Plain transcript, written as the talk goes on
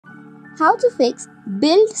How to fix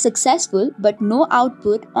build successful but no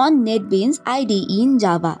output on NetBeans IDE in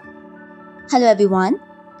Java. Hello everyone,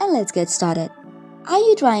 and let's get started. Are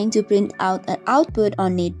you trying to print out an output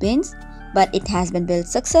on NetBeans but it has been built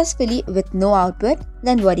successfully with no output?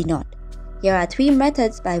 Then worry not. Here are 3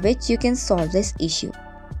 methods by which you can solve this issue.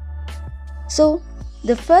 So,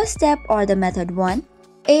 the first step or the method 1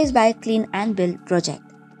 is by clean and build project.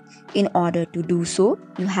 In order to do so,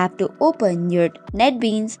 you have to open your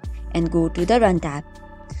NetBeans and go to the Run tab.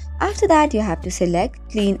 After that, you have to select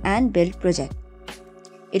Clean and Build Project.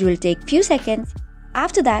 It will take few seconds.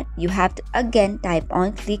 After that, you have to again type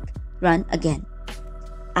on click Run again.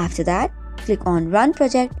 After that, click on Run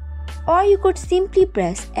Project, or you could simply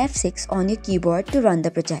press F6 on your keyboard to run the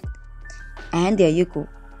project. And there you go.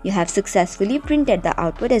 You have successfully printed the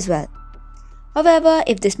output as well. However,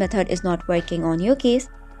 if this method is not working on your case,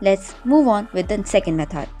 let's move on with the second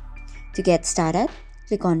method. To get started,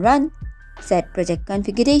 click on Run, set project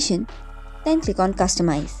configuration, then click on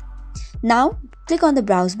Customize. Now, click on the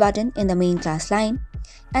Browse button in the main class line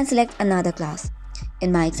and select another class.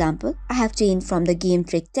 In my example, I have changed from the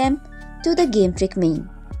GameTrick_temp to the GameTrick_main.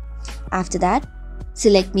 After that,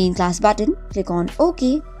 select main class button, click on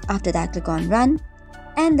OK. After that, click on Run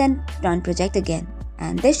and then Run project again.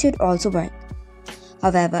 And this should also work.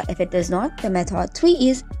 However, if it does not, the method 3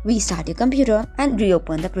 is restart your computer and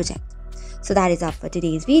reopen the project. So that is all for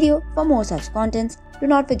today's video. For more such contents, do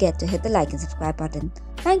not forget to hit the like and subscribe button.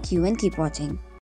 Thank you and keep watching.